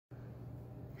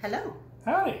Hello.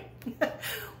 Howdy.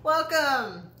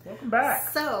 Welcome. Welcome back.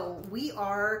 So we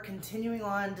are continuing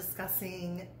on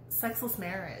discussing sexless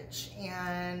marriage,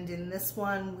 and in this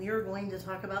one we are going to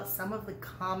talk about some of the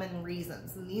common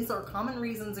reasons, and these are common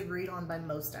reasons agreed on by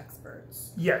most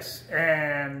experts. Yes,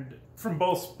 and from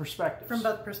both perspectives. From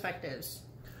both perspectives.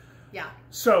 Yeah.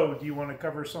 So, do you want to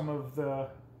cover some of the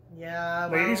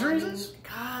ladies' reasons?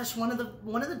 Gosh, one of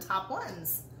the top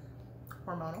ones.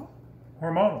 Hormonal.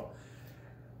 Hormonal.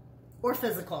 Or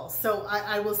physical. So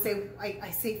I will say,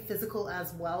 I say physical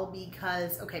as well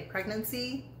because, okay,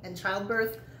 pregnancy and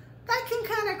childbirth, that can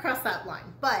kind of cross that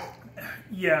line. But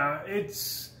yeah,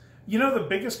 it's, you know, the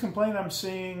biggest complaint I'm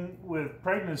seeing with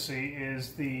pregnancy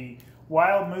is the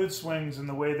wild mood swings and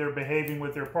the way they're behaving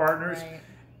with their partners. Right.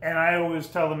 And I always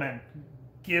tell the men,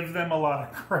 give them a lot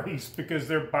of grace because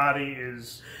their body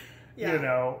is, you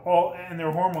know, and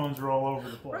their hormones are all over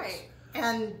the place. Right.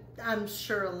 And I'm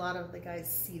sure a lot of the guys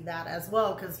see that as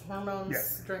well, because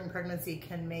hormones during pregnancy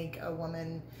can make a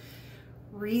woman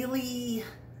really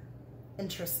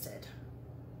interested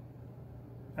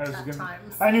at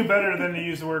times. I knew better than to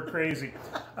use the word crazy,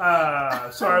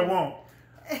 so I won't.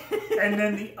 And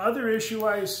then the other issue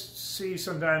I see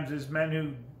sometimes is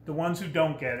men the ones who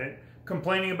don't get it,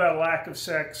 complaining about lack of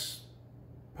sex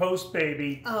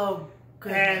post-baby. Oh,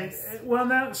 goodness. And, well,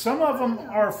 now, some of them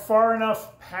are far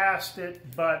enough past it,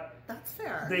 but that's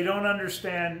fair. They don't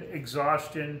understand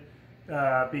exhaustion,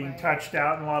 being touched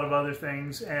out, and a lot of other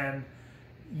things. And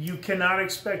you cannot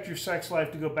expect your sex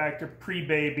life to go back to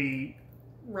pre-baby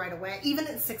right away, even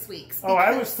at 6 weeks. Oh,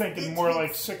 I was thinking more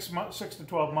like 6 to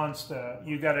 12 months.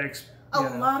 You got to.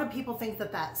 A lot of people think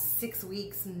that 6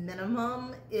 weeks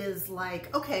minimum is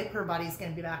like, okay, her body's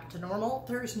going to be back to normal.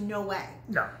 There's no way.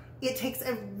 No. It takes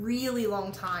a really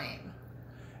long time.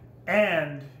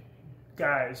 And,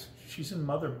 guys, she's in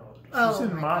mother mode. She's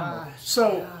in mom mode.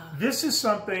 So, this is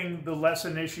something the less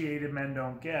initiated men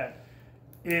don't get,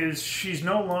 is she's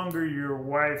no longer your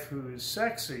wife who is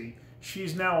sexy.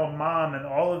 She's now a mom, and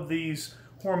all of these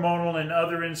hormonal and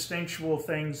other instinctual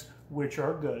things, which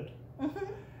are good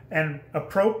and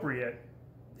appropriate,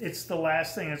 it's the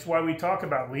last thing. That's why we talk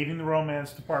about leading the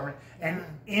romance department and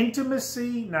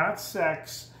intimacy, not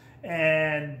sex,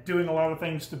 and doing a lot of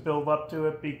things to build up to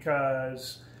it,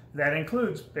 because that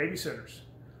includes babysitters.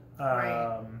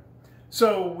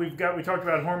 So we talked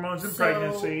about hormones and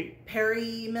pregnancy.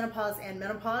 Perimenopause and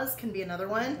menopause can be another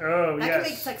one. Oh, that can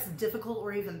make sex difficult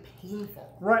or even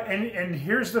painful. Right, and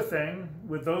here's the thing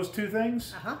with those two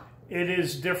things. It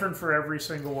is different for every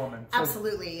single woman. So,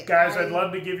 absolutely. Guys, I'd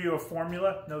love to give you a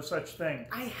formula. No such thing.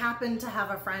 I happen to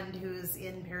have a friend who's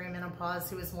in perimenopause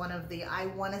who is one of the, I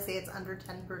want to say it's under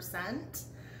 10%,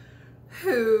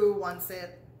 who wants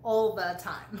it all the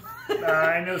time.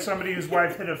 I know somebody whose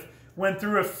wife went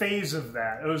through a phase of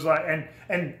that. It was like,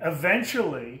 and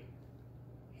eventually,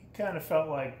 he kind of felt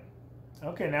like,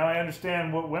 okay, now I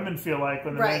understand what women feel like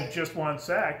when the men just want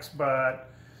sex, but,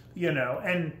 you know,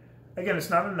 and again, it's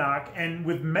not a knock. And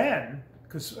with men,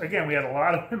 because again, we had a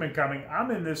lot of women coming,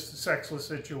 I'm in this sexless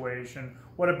situation.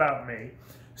 What about me?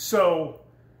 So,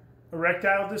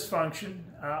 erectile dysfunction,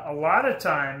 a lot of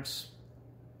times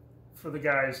for the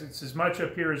guys, it's as much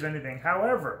up here as anything.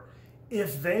 However,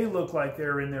 if they look like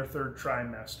they're in their third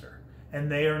trimester and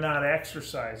they are not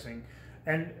exercising,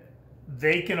 and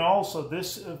they can also,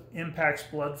 this impacts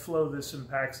blood flow, this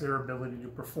impacts their ability to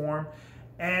perform.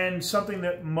 And something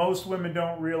that most women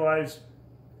don't realize,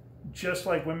 just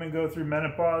like women go through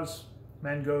menopause,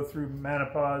 men go through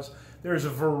menopause, there's a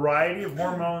variety of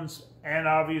hormones, and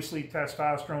obviously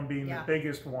testosterone being the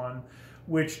biggest one,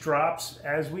 which drops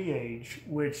as we age,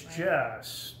 which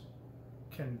just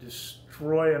can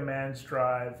destroy a man's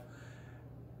drive.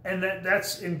 And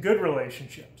that's in good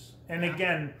relationships. And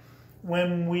again,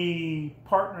 when we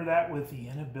partner that with the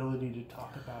inability to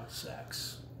talk about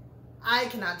sex, I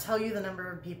cannot tell you the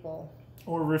number of people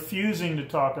or refusing to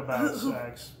talk about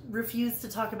sex, refuse to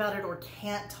talk about it or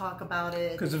can't talk about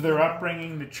it because of their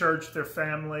upbringing, the church, their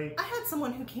family. I had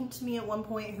someone who came to me at one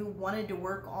point who wanted to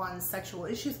work on sexual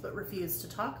issues but refused to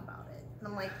talk about it. And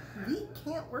I'm like, we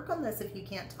can't work on this if you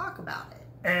can't talk about it.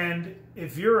 And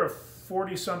if you're a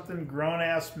 40-something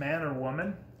grown-ass man or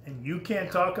woman and you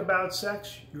can't talk about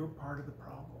sex, you're part of the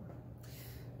problem.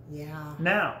 Yeah.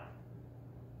 Now,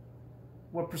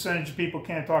 what percentage of people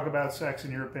can't talk about sex,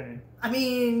 in your opinion? I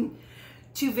mean,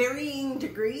 to varying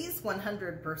degrees,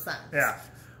 100%. Yeah.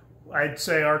 I'd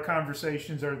say our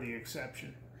conversations are the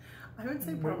exception. I would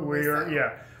say probably so.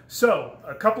 Yeah. So,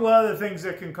 a couple of other things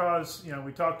that can cause, you know,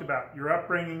 we talked about your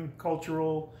upbringing,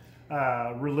 cultural,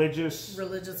 religious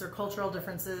or cultural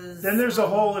differences. Then there's a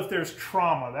whole, if there's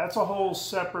trauma, that's a whole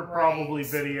separate probably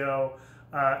video.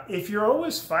 If you're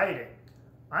always fighting,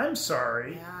 I'm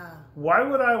sorry. Yeah. Why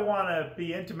would I want to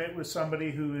be intimate with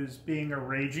somebody who is being a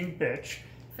raging bitch?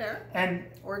 Fair.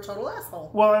 Or a total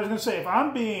asshole. Well, I was going to say, if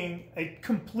I'm being a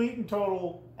complete and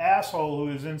total asshole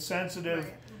who is insensitive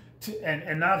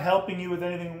and not helping you with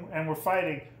anything and we're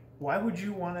fighting, why would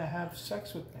you want to have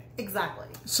sex with me? Exactly.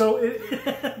 So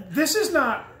this is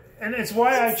not, and it's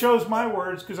why I chose my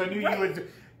words, because I knew you would.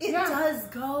 It does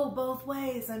go both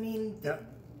ways. I mean,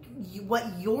 what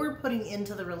you're putting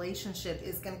into the relationship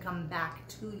is going to come back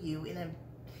to you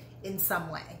in some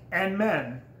way. And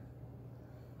men,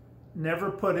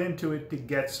 never put into it to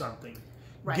get something.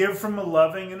 Right. Give from a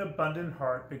loving and abundant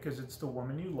heart, because it's the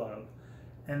woman you love.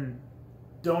 And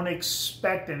don't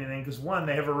expect anything, because one,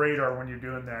 they have a radar when you're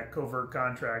doing that covert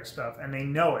contract stuff, and they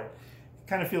know it. It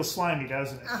kind of feels slimy,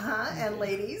 doesn't it? And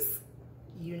ladies,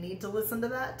 you need to listen to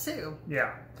that too.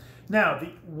 Yeah. Now, the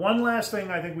one last thing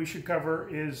I think we should cover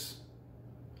is,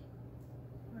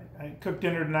 I cooked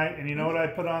dinner tonight, and you know what I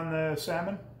put on the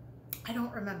salmon? I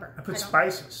don't remember. I put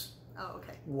spices. Oh,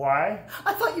 okay. Why?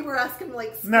 I thought you were asking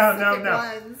like specific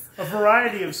ones. A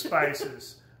variety of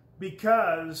spices.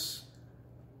 Because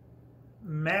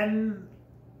men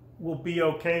will be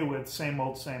okay with same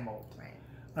old, right?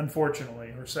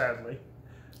 Unfortunately, or sadly.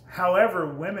 However,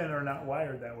 women are not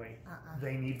wired that way.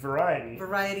 They need variety.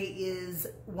 Variety is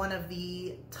one of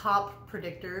the top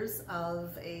predictors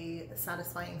of a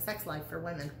satisfying sex life for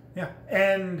women. Yeah,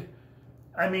 and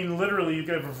I mean, literally, you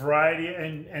could have a variety,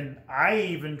 and I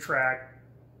even track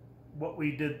what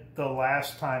we did the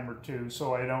last time or two,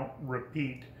 so I don't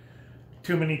repeat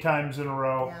too many times in a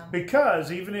row. Yeah.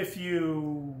 Because even if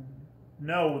you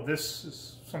know this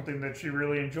is something that she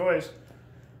really enjoys,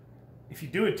 if you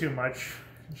do it too much,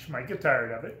 she might get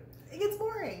tired of it. It gets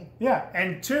boring. Yeah,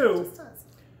 and two, it just does.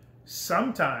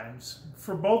 Sometimes,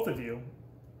 for both of you,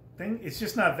 it's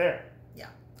just not there. Yeah.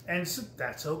 And so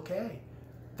that's okay.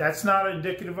 That's not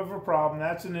indicative of a problem.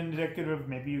 That's an indicative of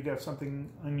maybe you got something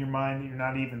in your mind that you're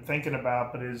not even thinking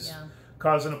about, but is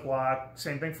causing a block.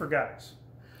 Same thing for guys.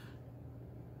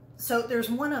 So there's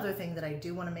one other thing that I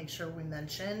do want to make sure we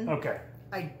mention. Okay.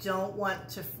 I don't want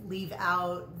to leave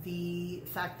out the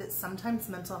fact that sometimes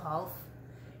mental health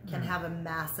can have a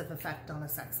massive effect on a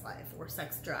sex life or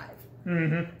sex drive.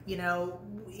 You know,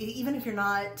 even if you're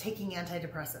not taking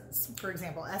antidepressants, for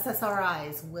example,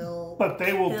 SSRIs will But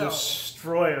they will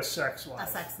destroy a sex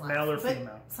life. Male or but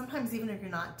female. Sometimes even if you're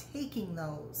not taking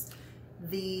those,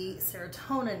 the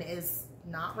serotonin is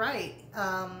not right.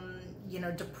 You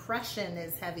know, depression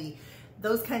is heavy.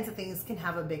 Those kinds of things can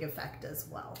have a big effect as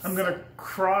well. I'm going to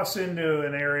cross into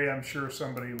an area I'm sure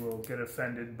somebody will get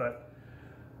offended, but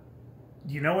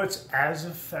you know what's as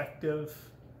effective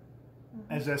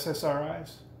as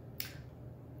SSRIs?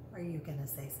 Are you going to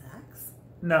say sex?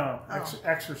 No,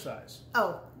 exercise.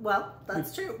 Oh, well,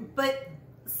 that's true. But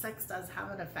sex does have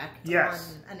an effect on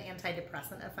an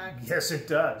antidepressant effect. Yes, it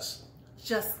does.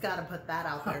 Just got to put that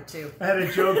out there, too. I had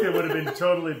a joke that would have been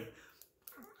totally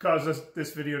caused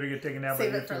this video to get taken down.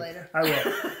 Save it for later. I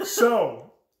will.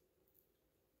 So,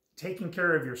 taking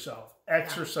care of yourself,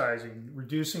 exercising,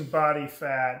 reducing body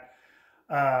fat.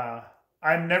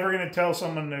 I'm never going to tell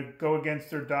someone to go against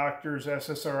their doctor's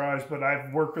SSRIs, but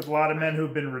I've worked with a lot of men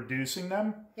who've been reducing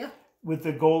them with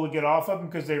the goal to get off of them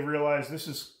because they realize this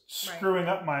is screwing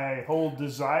up my whole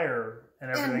desire and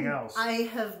everything else. I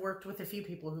have worked with a few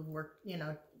people who've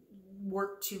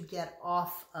worked to get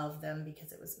off of them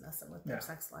because it was messing with their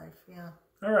sex life. Yeah.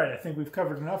 All right. I think we've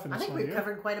covered enough in this one. I think we've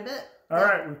covered quite a bit. All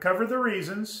right. We've covered the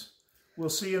reasons. We'll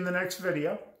see you in the next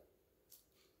video.